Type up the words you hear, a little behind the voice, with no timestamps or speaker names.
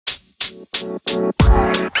Have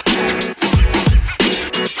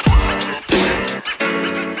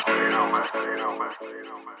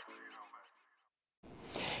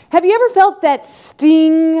you ever felt that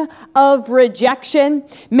sting of rejection?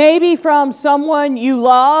 Maybe from someone you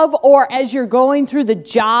love, or as you're going through the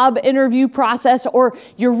job interview process, or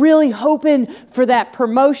you're really hoping for that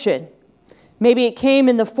promotion. Maybe it came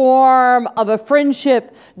in the form of a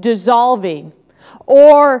friendship dissolving,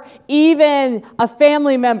 or even a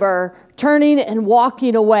family member turning and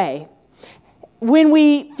walking away. When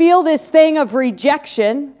we feel this thing of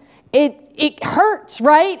rejection, it hurts,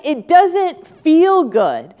 right? It doesn't feel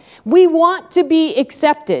good. We want to be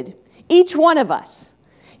accepted, each one of us.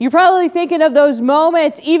 You're probably thinking of those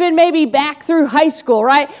moments, even maybe back through high school,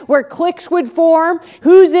 right? Where cliques would form,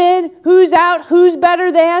 who's in, who's out, who's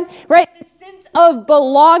better than, right? The sense of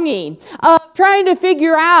belonging, of trying to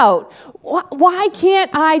figure out, why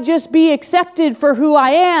can't I just be accepted for who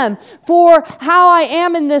I am, for how I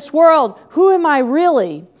am in this world? Who am I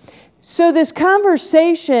really? So this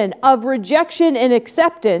conversation of rejection and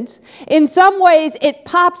acceptance, in some ways it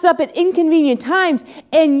pops up at inconvenient times,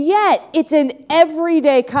 and yet it's an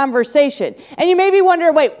everyday conversation. And you may be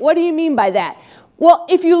wondering, wait, what do you mean by that? Well,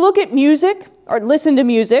 if you look at music, or listen to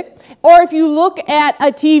music, or if you look at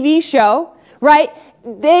a TV show, right,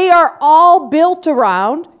 they are all built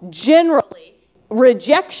around, generally,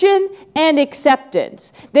 rejection and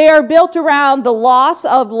acceptance. They are built around the loss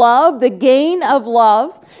of love, the gain of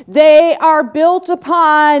love. They are built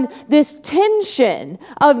upon this tension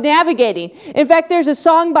of navigating. In fact, there's a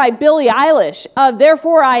song by Billie Eilish,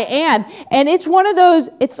 Therefore I Am, and it's one of those,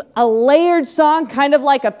 it's a layered song, kind of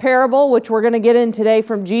like a parable, which we're going to get in today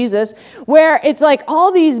from Jesus, where it's like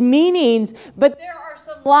all these meanings, but there are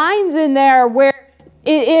some lines in there where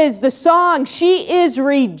it is the song, she is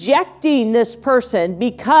rejecting this person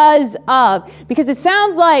because it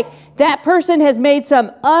sounds like that person has made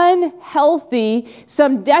some unhealthy,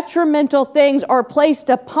 some detrimental things are placed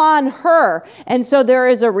upon her. And so there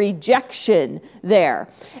is a rejection there.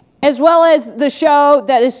 As well as the show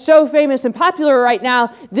that is so famous and popular right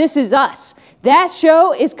now, This Is Us. That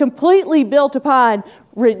show is completely built upon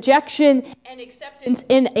rejection and acceptance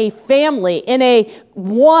in a family, in a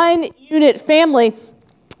one-unit family,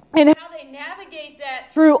 and how they navigate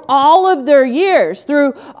that through all of their years,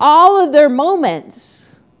 through all of their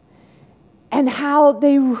moments, and how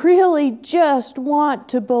they really just want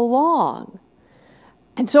to belong.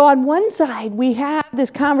 And so on one side, we have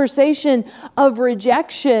this conversation of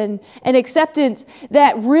rejection and acceptance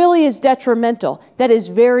that really is detrimental, that is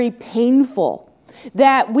very painful,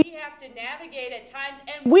 that we have to navigate at times,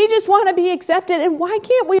 and we just want to be accepted. And why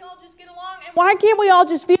can't we all just get along? And why can't we all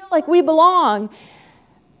just feel like we belong?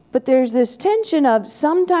 But there's this tension of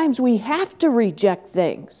sometimes we have to reject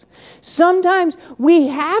things. Sometimes we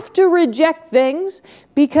have to reject things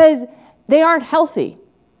because they aren't healthy,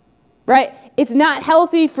 right? It's not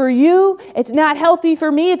healthy for you. It's not healthy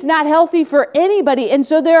for me. It's not healthy for anybody. And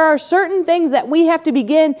so there are certain things that we have to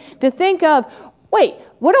begin to think of, wait,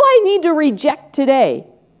 what do I need to reject today?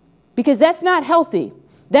 Because that's not healthy.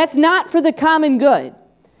 That's not for the common good.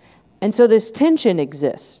 And so this tension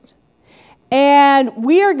exists. And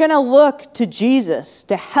we are going to look to Jesus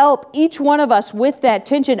to help each one of us with that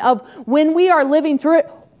tension of when we are living through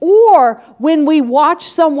it, or when we watch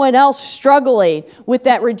someone else struggling with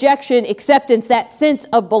that rejection, acceptance, that sense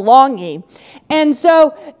of belonging. And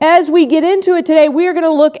so as we get into it today, we are going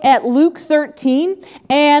to look at Luke 13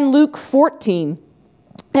 and Luke 14.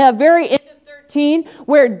 Very end of 13,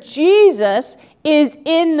 where Jesus is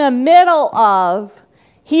in the middle of,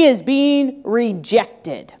 he is being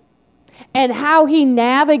rejected, and how he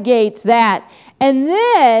navigates that. And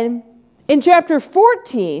then in chapter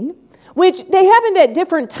 14, which they happened at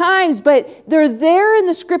different times, but they're there in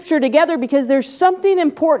the scripture together because there's something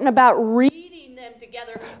important about reading them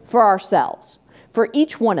together for ourselves, for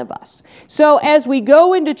each one of us. So as we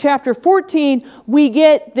go into chapter 14, we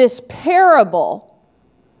get this parable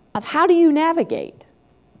of how do you navigate?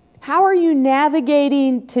 How are you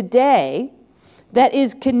navigating today that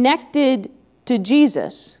is connected to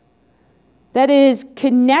Jesus, that is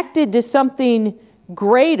connected to something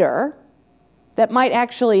greater that might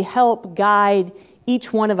actually help guide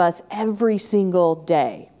each one of us every single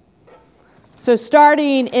day? So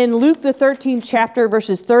starting in Luke the 13th chapter,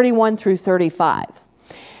 verses 31 through 35.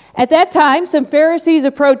 At that time, some Pharisees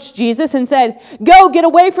approached Jesus and said, "Go, get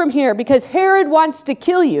away from here, because Herod wants to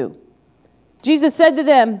kill you." Jesus said to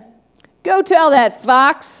them, "Go tell that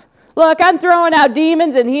fox, look, I'm throwing out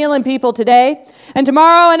demons and healing people today, and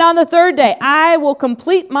tomorrow and on the third day, I will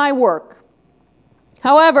complete my work.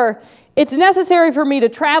 However, It's necessary for me to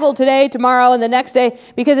travel today, tomorrow, and the next day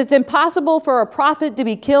because it's impossible for a prophet to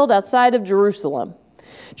be killed outside of Jerusalem.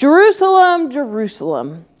 Jerusalem,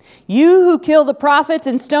 Jerusalem, you who kill the prophets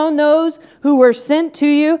and stone those who were sent to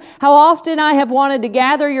you, how often I have wanted to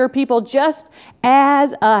gather your people just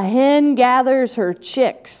as a hen gathers her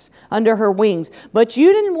chicks under her wings. But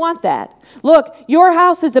you didn't want that. Look, your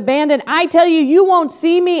house is abandoned. I tell you, you won't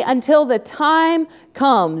see me until the time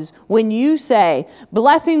comes when you say,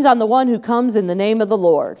 blessings on the one who comes in the name of the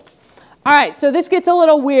Lord. All right, so this gets a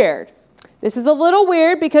little weird. This is a little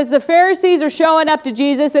weird because the Pharisees are showing up to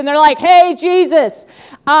Jesus and they're like, hey, Jesus,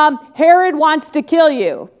 Herod wants to kill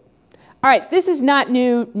you. All right, this is not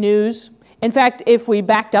new news. In fact, if we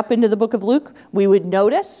backed up into the book of Luke, we would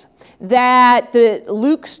notice that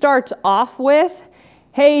Luke starts off with,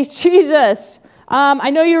 hey, Jesus, I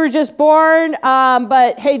know you were just born,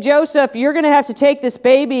 but hey, Joseph, you're going to have to take this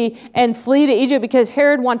baby and flee to Egypt because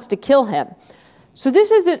Herod wants to kill him. So this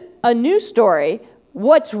isn't a new story.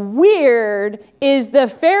 What's weird is the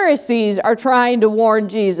Pharisees are trying to warn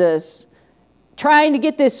Jesus, trying to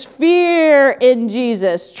get this fear in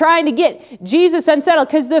Jesus, trying to get Jesus unsettled,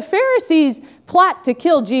 because the Pharisees plot to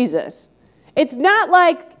kill Jesus. It's not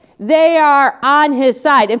like they are on his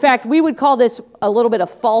side. In fact, we would call this a little bit of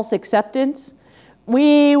false acceptance.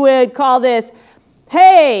 We would call this,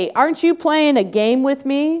 hey, aren't you playing a game with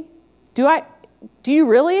me? Do you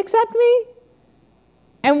really accept me?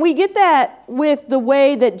 And we get that with the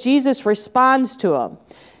way that Jesus responds to them.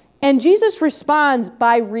 And Jesus responds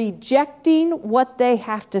by rejecting what they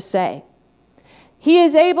have to say. He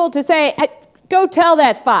is able to say, hey, go tell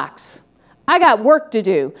that fox, I got work to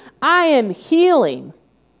do. I am healing.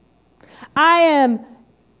 I am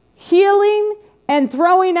healing and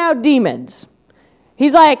throwing out demons.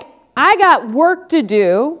 He's like, I got work to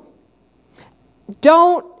do.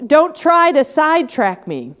 Don't try to sidetrack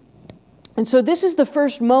me. And so this is the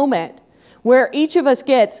first moment where each of us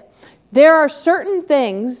gets, there are certain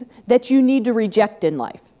things that you need to reject in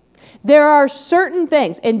life. There are certain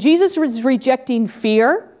things, and Jesus is rejecting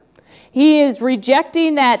fear. He is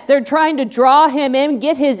rejecting that they're trying to draw him in,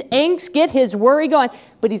 get his angst, get his worry going,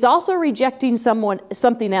 but he's also rejecting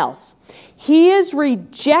something else. He is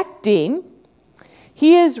rejecting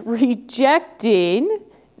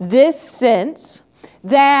this sense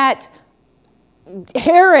that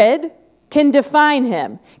Herod can define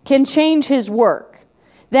him, can change his work.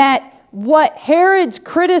 That what Herod's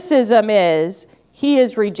criticism is, he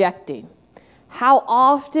is rejecting. How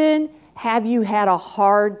often have you had a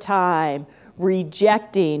hard time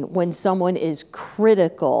rejecting when someone is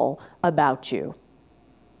critical about you?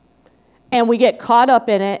 And we get caught up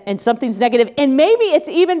in it and something's negative, and maybe it's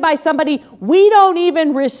even by somebody we don't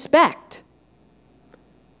even respect.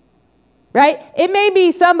 Right? It may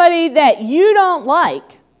be somebody that you don't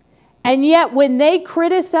like. And yet when they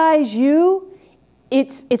criticize you,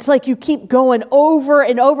 it's like you keep going over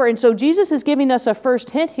and over. And so Jesus is giving us a first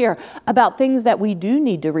hint here about things that we do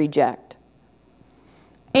need to reject.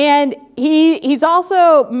 And he's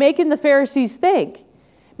also making the Pharisees think.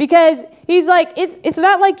 Because he's like, it's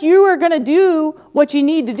not like you are going to do what you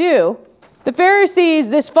need to do. The Pharisees,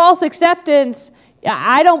 this false acceptance,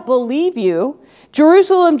 I don't believe you.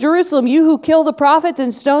 Jerusalem, Jerusalem, you who kill the prophets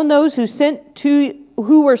and stone those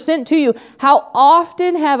who were sent to you, how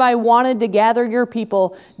often have I wanted to gather your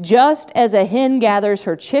people just as a hen gathers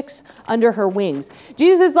her chicks under her wings?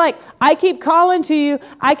 Jesus is like, I keep calling to you.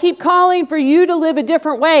 I keep calling for you to live a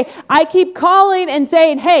different way. I keep calling and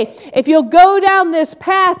saying, hey, if you'll go down this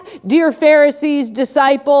path, dear Pharisees,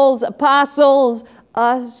 disciples, apostles,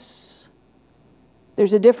 us,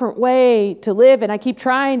 there's a different way to live, and I keep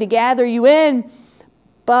trying to gather you in,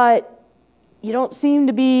 but you don't seem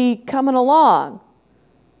to be coming along.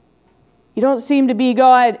 You don't seem to be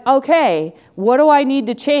going, okay, what do I need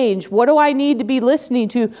to change? What do I need to be listening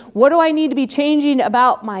to? What do I need to be changing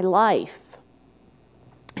about my life?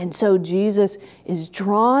 And so Jesus is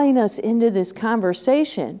drawing us into this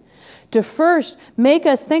conversation to first make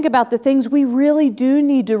us think about the things we really do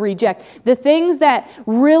need to reject, the things that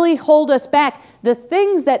really hold us back, the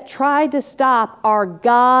things that try to stop our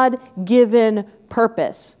God-given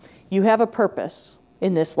purpose. You have a purpose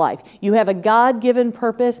in this life. You have a God-given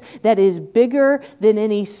purpose that is bigger than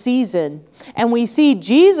any season. And we see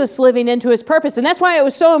Jesus living into his purpose. And that's why it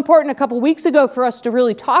was so important a couple weeks ago for us to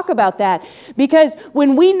really talk about that. Because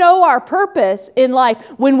when we know our purpose in life,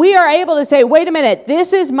 when we are able to say, wait a minute,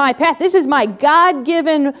 this is my path, this is my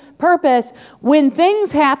God-given purpose, when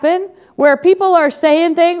things happen, where people are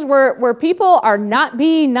saying things, where people are not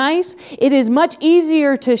being nice, it is much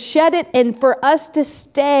easier to shed it and for us to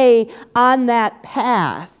stay on that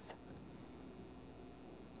path.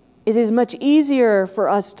 it is much easier for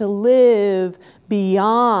us to live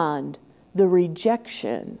beyond the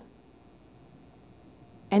rejection.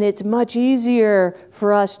 And it's much easier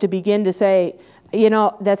for us to begin to say,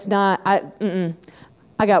 that's not,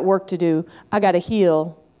 I got work to do. I got to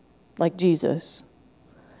heal like Jesus.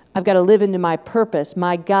 I've got to live into my purpose,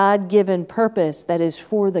 my God-given purpose that is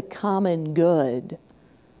for the common good,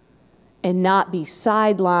 and not be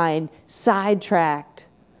sidelined, sidetracked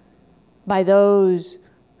by those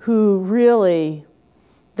who really,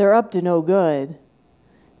 they're up to no good.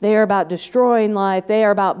 They are about destroying life. They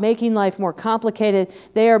are about making life more complicated.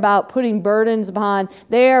 They are about putting burdens upon.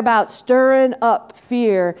 They are about stirring up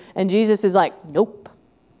fear. And Jesus is like, nope.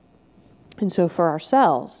 And so for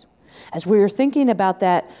ourselves, as we're thinking about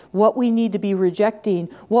that, what we need to be rejecting,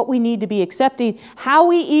 what we need to be accepting, how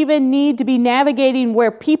we even need to be navigating where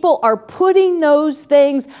people are putting those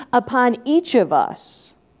things upon each of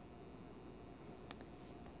us,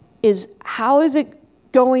 is how is it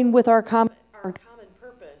going with our common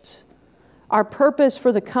purpose, our purpose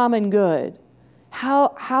for the common good?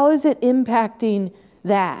 How is it impacting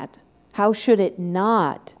that? How should it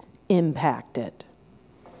not impact it?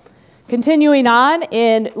 Continuing on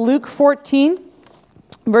in Luke 14,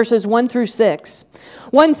 verses 1 through 6.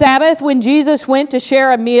 One Sabbath, when Jesus went to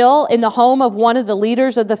share a meal in the home of one of the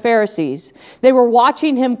leaders of the Pharisees, they were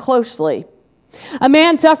watching him closely. A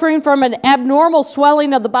man suffering from an abnormal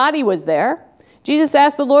swelling of the body was there. Jesus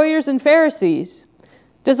asked the lawyers and Pharisees,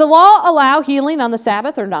 "Does the law allow healing on the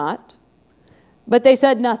Sabbath or not?" But they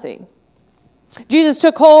said nothing. Jesus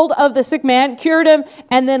took hold of the sick man, cured him,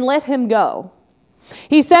 and then let him go.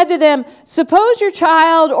 He said to them, "Suppose your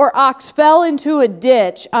child or ox fell into a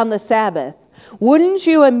ditch on the Sabbath. Wouldn't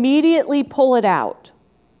you immediately pull it out?"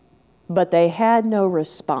 But they had no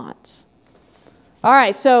response. All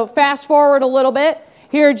right, so fast forward a little bit.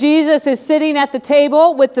 Here Jesus is sitting at the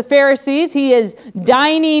table with the Pharisees. He is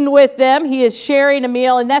dining with them. He is sharing a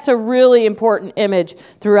meal, and that's a really important image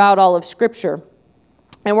throughout all of Scripture.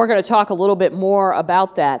 And we're going to talk a little bit more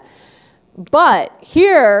about that. But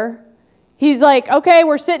here, he's like, okay,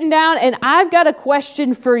 we're sitting down, and I've got a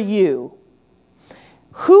question for you.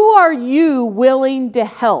 Who are you willing to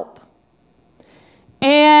help?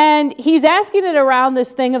 And he's asking it around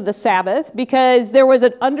this thing of the Sabbath because there was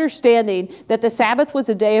an understanding that the Sabbath was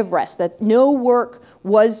a day of rest, that no work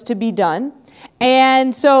was to be done.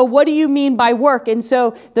 And so what do you mean by work? And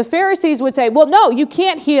so the Pharisees would say, well, no, you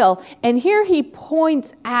can't heal. And here he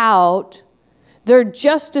points out their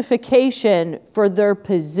justification for their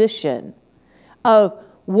position of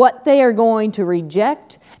what they are going to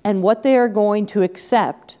reject and what they are going to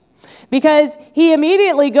accept. Because he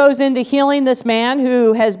immediately goes into healing this man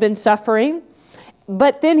who has been suffering.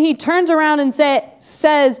 But then he turns around and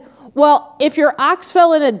says, well, if your ox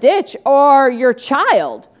fell in a ditch or your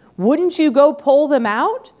child, wouldn't you go pull them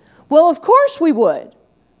out? Well, of course we would.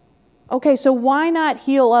 Okay, so why not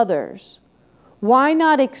heal others? Why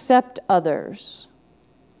not accept others?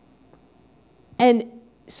 And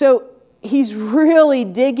so he's really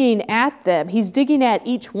digging at them. He's digging at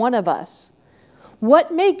each one of us.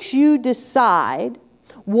 What makes you decide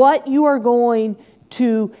what you are going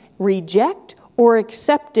to reject or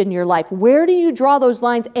accept in your life? Where do you draw those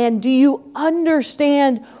lines? And do you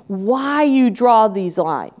understand why you draw these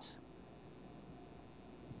lines?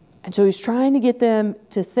 And so he's trying to get them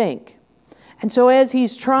to think. And so as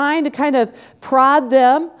he's trying to kind of prod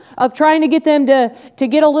them, of trying to get them to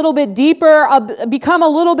get a little bit deeper, become a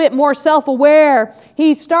little bit more self-aware,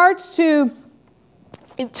 he starts to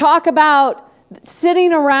talk about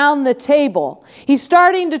sitting around the table. He's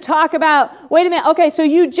starting to talk about, wait a minute, okay, so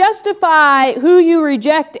you justify who you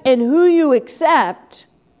reject and who you accept.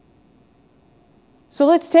 So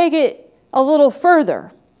let's take it a little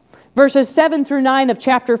further. Verses 7 through 9 of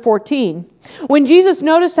chapter 14. When Jesus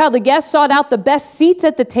noticed how the guests sought out the best seats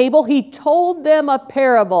at the table, he told them a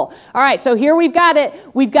parable. All right, so here we've got it.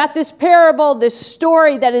 We've got this parable, this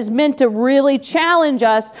story that is meant to really challenge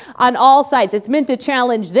us on all sides. It's meant to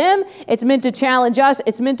challenge them. It's meant to challenge us.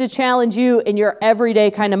 It's meant to challenge you in your everyday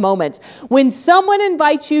kind of moments. When someone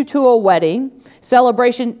invites you to a wedding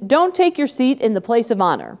celebration, don't take your seat in the place of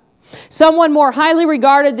honor. Someone more highly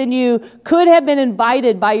regarded than you could have been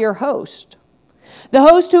invited by your host. The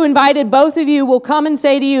host who invited both of you will come and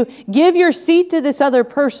say to you, give your seat to this other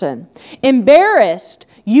person. Embarrassed,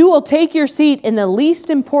 you will take your seat in the least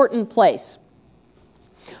important place.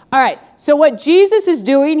 All right, so what Jesus is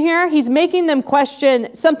doing here, he's making them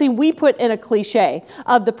question something we put in a cliche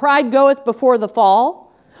of the pride goeth before the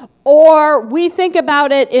fall. Or we think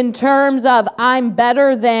about it in terms of I'm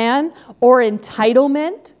better than or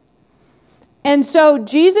entitlement. And so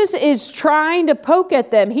Jesus is trying to poke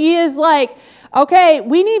at them. He is like, okay,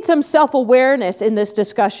 we need some self-awareness in this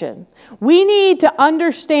discussion. We need to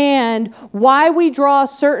understand why we draw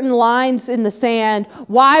certain lines in the sand,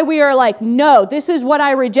 why we are like, no, this is what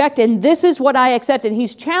I reject and this is what I accept. And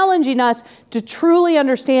he's challenging us to truly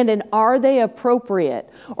understand, and are they appropriate?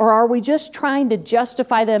 Or are we just trying to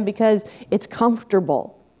justify them because it's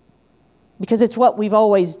comfortable? Because it's what we've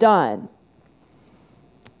always done?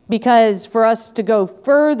 Because for us to go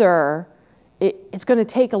further, it's going to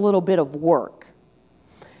take a little bit of work.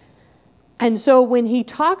 And so when he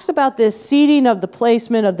talks about this seating of the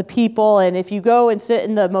placement of the people, and if you go and sit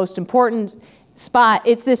in the most important spot,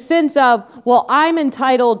 it's this sense of, well, I'm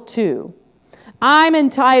entitled to. I'm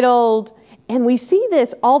entitled. And we see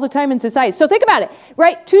this all the time in society. So think about it,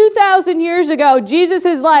 right? 2,000 years ago, Jesus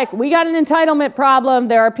is like, we got an entitlement problem.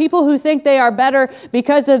 There are people who think they are better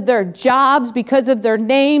because of their jobs, because of their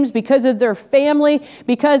names, because of their family,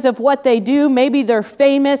 because of what they do. Maybe they're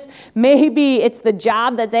famous. Maybe it's the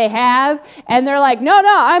job that they have. And they're like, no,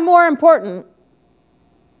 I'm more important.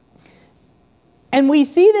 And we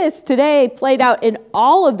see this today played out in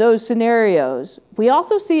all of those scenarios. We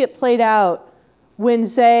also see it played out when,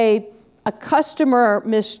 say, a customer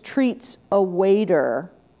mistreats a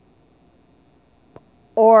waiter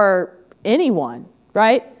or anyone,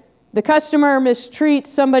 right? The customer mistreats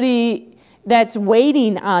somebody that's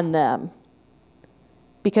waiting on them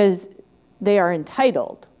because they are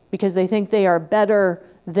entitled, because they think they are better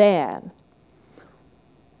than.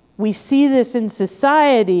 We see this in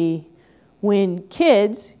society when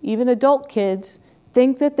kids, even adult kids,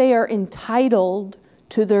 think that they are entitled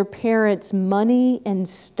to their parents' money and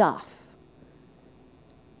stuff.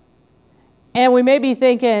 And we may be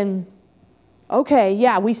thinking, okay,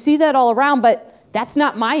 yeah, we see that all around, but that's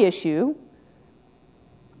not my issue.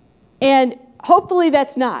 And hopefully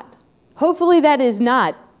that's not. Hopefully that is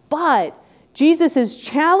not. But Jesus is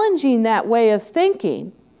challenging that way of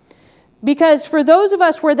thinking. Because for those of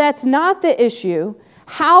us where that's not the issue,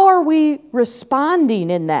 how are we responding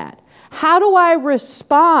in that? How do I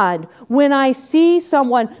respond when I see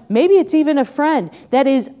someone, maybe it's even a friend, that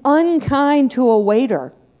is unkind to a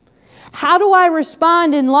waiter? How do I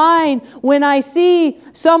respond in line when I see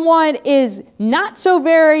someone is not so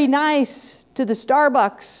very nice to the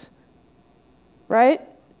Starbucks, right?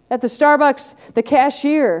 At the Starbucks, the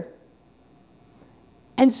cashier.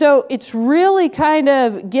 And so it's really kind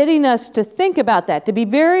of getting us to think about that, to be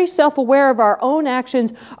very self-aware of our own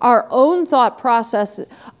actions, our own thought process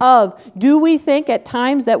of, do we think at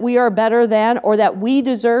times that we are better than, or that we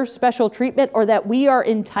deserve special treatment, or that we are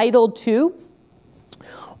entitled to?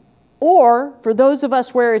 Or for those of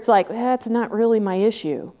us where it's like, that's not really my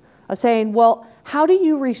issue, of saying, well, how do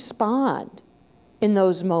you respond in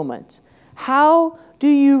those moments? How do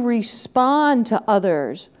you respond to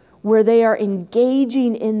others where they are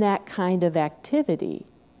engaging in that kind of activity,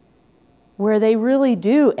 where they really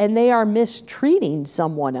do, and they are mistreating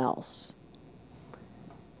someone else?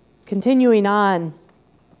 Continuing on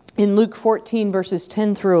in Luke 14, verses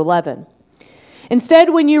 10 through 11. Instead,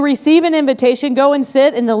 when you receive an invitation, go and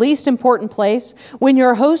sit in the least important place. When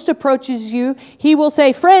your host approaches you, he will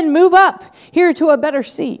say, "Friend, move up here to a better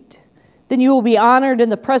seat." Then you will be honored in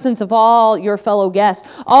the presence of all your fellow guests.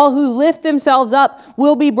 All who lift themselves up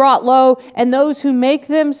will be brought low, and those who make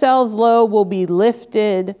themselves low will be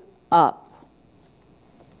lifted up.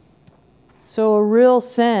 So a real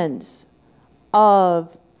sense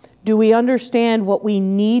of, do we understand what we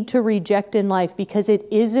need to reject in life because it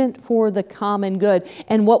isn't for the common good,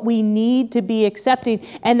 and what we need to be accepting,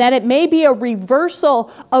 and that it may be a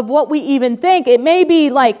reversal of what we even think. It may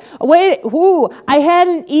be like, wait, I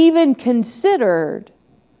hadn't even considered.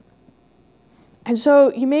 And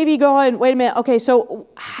so you may be going, wait a minute, okay, so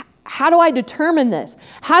how do I determine this?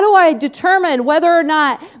 How do I determine whether or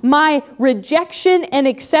not my rejection and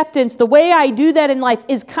acceptance, the way I do that in life,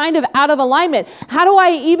 is kind of out of alignment? How do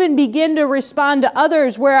I even begin to respond to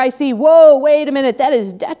others where I see, whoa, wait a minute, that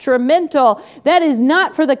is detrimental. That is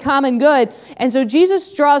not for the common good. And so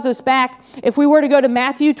Jesus draws us back. If we were to go to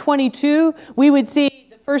Matthew 22, we would see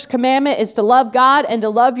first commandment is to love God and to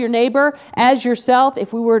love your neighbor as yourself.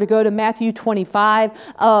 If we were to go to Matthew 25,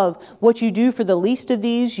 of what you do for the least of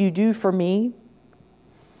these, you do for me.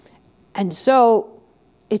 And so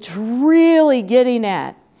it's really getting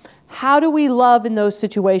at, how do we love in those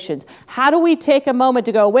situations? How do we take a moment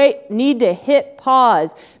to go, wait, need to hit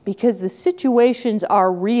pause, because the situations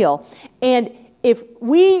are real. And if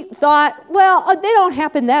we thought, well, they don't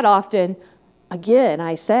happen that often, again,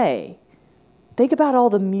 I say, think about all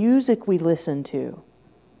the music we listen to,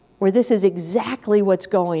 where this is exactly what's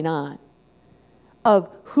going on. of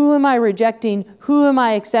who am I rejecting? Who am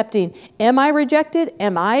I accepting? Am I rejected?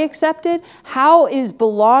 Am I accepted? How is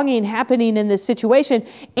belonging happening in this situation?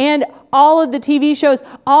 And all of the TV shows,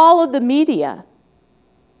 all of the media,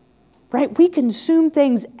 right? We consume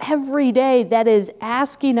things every day that is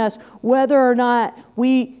asking us whether or not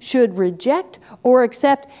we should reject or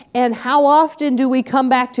accept. And how often do we come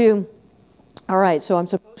back to, all right, so I'm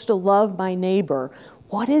supposed to love my neighbor.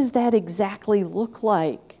 What does that exactly look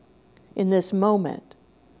like in this moment?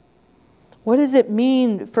 What does it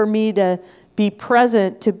mean for me to be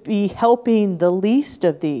present, to be helping the least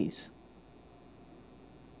of these?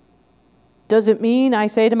 Does it mean I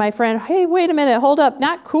say to my friend, hey, wait a minute, hold up,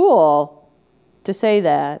 not cool to say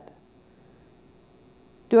that?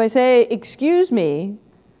 Do I say, excuse me,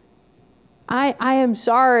 I am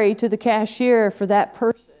sorry to the cashier for that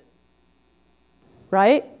person,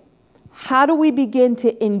 right? How do we begin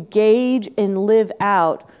to engage and live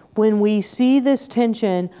out when we see this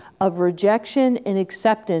tension of rejection and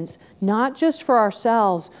acceptance, not just for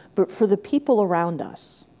ourselves, but for the people around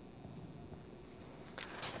us?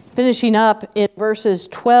 Finishing up in verses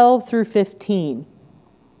 12 through 15.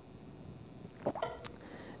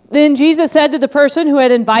 Then Jesus said to the person who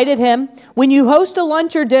had invited him, when you host a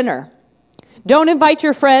lunch or dinner, don't invite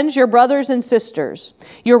your friends, your brothers and sisters,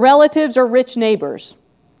 your relatives or rich neighbors.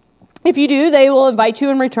 If you do, they will invite you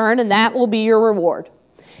in return, and that will be your reward.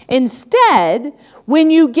 Instead,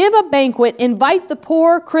 when you give a banquet, invite the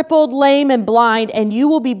poor, crippled, lame, and blind, and you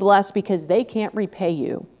will be blessed because they can't repay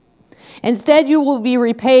you. Instead, you will be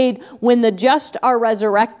repaid when the just are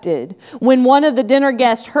resurrected. When one of the dinner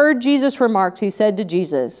guests heard Jesus' remarks, he said to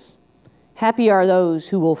Jesus, happy are those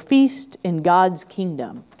who will feast in God's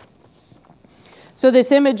kingdom. So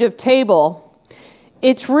this image of table,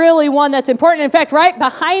 it's really one that's important. In fact, right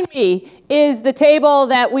behind me is the table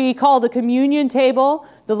that we call the communion table,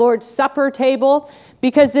 the Lord's Supper table,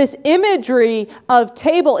 because this imagery of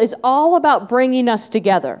table is all about bringing us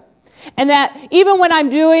together. And that even when I'm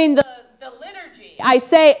doing the liturgy, I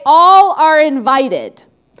say all are invited.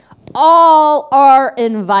 All are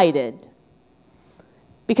invited.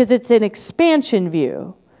 Because it's an expansion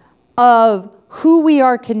view of who we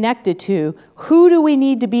are connected to. Who do we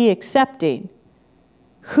need to be accepting?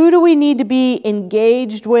 Who do we need to be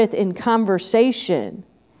engaged with in conversation?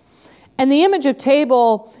 And the image of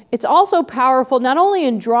table, it's also powerful not only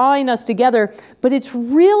in drawing us together, but it's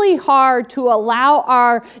really hard to allow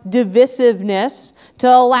our divisiveness, to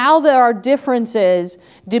allow our differences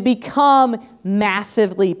to become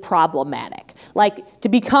massively problematic. Like to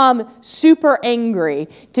become super angry,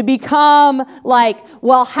 to become like,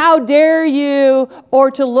 well, how dare you,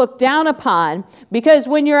 or to look down upon. Because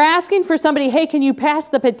when you're asking for somebody, hey, can you pass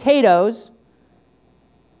the potatoes?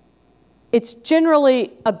 It's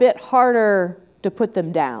generally a bit harder to put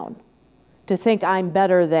them down, to think I'm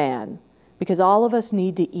better than, because all of us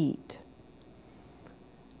need to eat.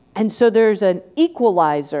 And so there's an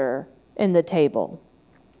equalizer in the table.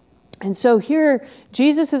 And so here,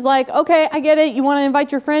 Jesus is like, okay, I get it. You want to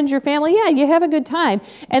invite your friends, your family? Yeah, you have a good time.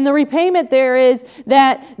 And the repayment there is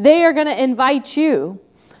that they are going to invite you.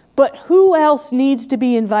 But who else needs to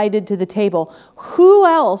be invited to the table? Who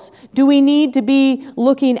else do we need to be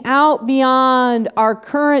looking out beyond our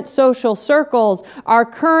current social circles, our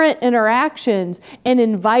current interactions, and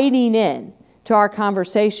inviting in to our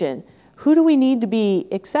conversation? Who do we need to be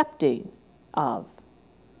accepting of?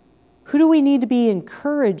 Who do we need to be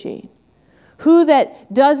encouraging? Who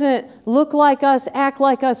that doesn't look like us, act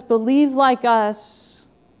like us, believe like us,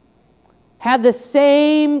 have the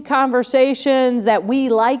same conversations that we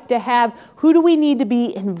like to have? Who do we need to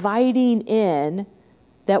be inviting in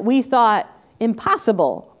that we thought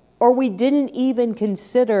impossible or we didn't even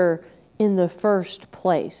consider in the first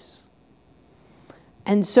place?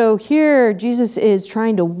 And so here Jesus is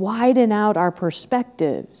trying to widen out our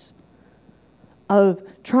perspectives, of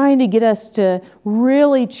trying to get us to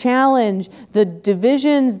really challenge the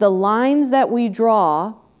divisions, the lines that we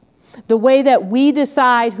draw, the way that we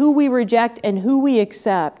decide who we reject and who we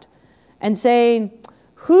accept, and saying,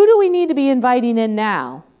 who do we need to be inviting in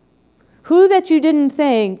now? Who that you didn't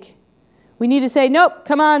think? We need to say, nope,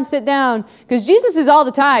 come on, sit down. Because Jesus is all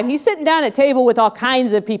the time. He's sitting down at table with all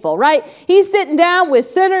kinds of people, right? He's sitting down with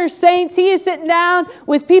sinners, saints. He is sitting down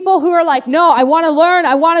with people who are like, no, I want to learn.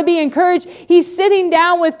 I want to be encouraged. He's sitting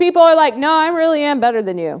down with people who are like, no, I really am better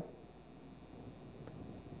than you.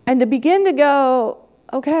 And to begin to go,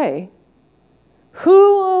 okay,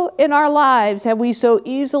 who in our lives have we so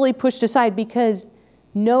easily pushed aside? Because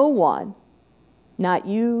no one, not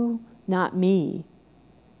you, not me,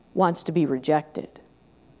 wants to be rejected.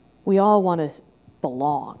 We all want to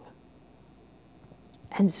belong.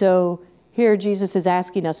 And so Here, Jesus is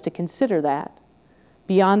asking us to consider that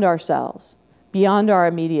beyond ourselves, beyond our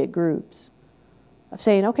immediate groups, of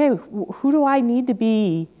saying, okay, who do I need to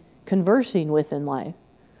be conversing with in life?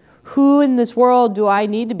 Who in this world do I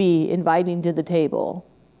need to be inviting to the table,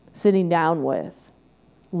 sitting down with,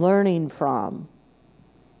 learning from,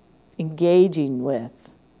 engaging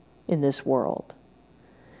with in this world?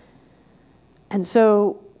 And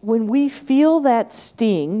so when we feel that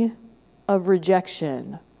sting of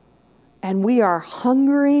rejection and we are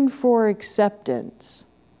hungering for acceptance,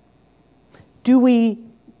 do we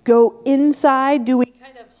go inside? Do we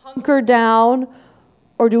kind of hunker down?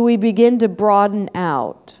 Or do we begin to broaden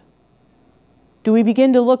out? Do we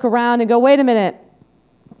begin to look around and go, wait a minute,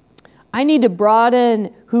 I need to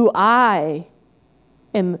broaden who I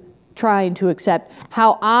am trying to accept,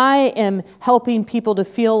 how I am helping people to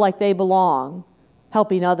feel like they belong,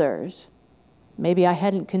 helping others. Maybe I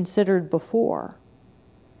hadn't considered before.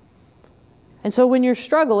 And so when you're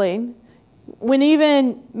struggling, when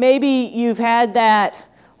even maybe you've had that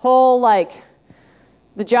whole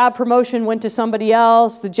the job promotion went to somebody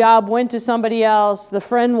else, the job went to somebody else, the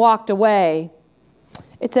friend walked away,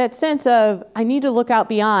 it's that sense of, I need to look out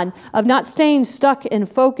beyond, of not staying stuck and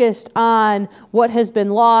focused on what has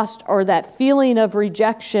been lost or that feeling of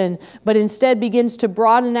rejection, but instead begins to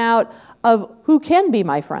broaden out of who can be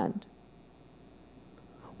my friend?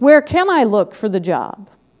 Where can I look for the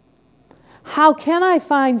job? How can I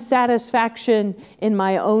find satisfaction in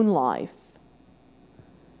my own life?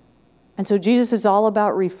 And so Jesus is all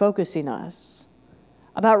about refocusing us,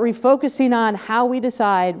 about refocusing on how we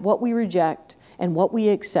decide what we reject and what we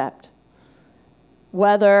accept,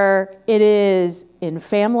 whether it is in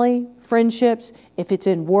family, friendships, if it's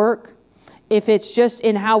in work, if it's just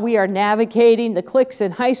in how we are navigating the cliques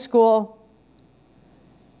in high school.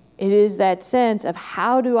 It is that sense of,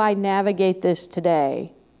 how do I navigate this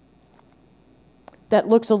today that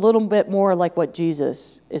looks a little bit more like what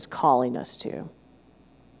Jesus is calling us to.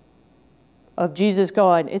 Of Jesus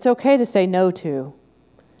going, it's okay to say no to,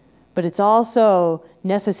 but it's also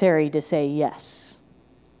necessary to say yes.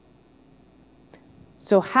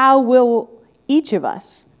 So how will each of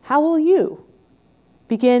us, how will you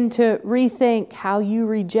begin to rethink how you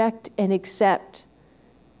reject and accept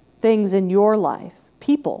things in your life,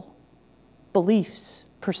 people, beliefs,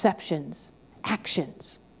 perceptions,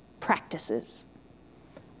 actions, practices,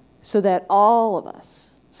 so that all of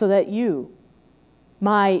us, so that you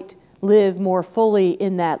might live more fully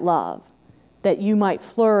in that love, that you might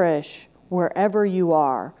flourish wherever you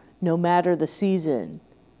are, no matter the season,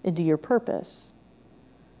 into your purpose.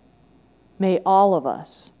 May all of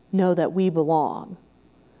us know that we belong.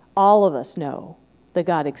 All of us know that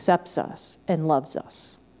God accepts us and loves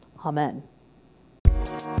us. Amen.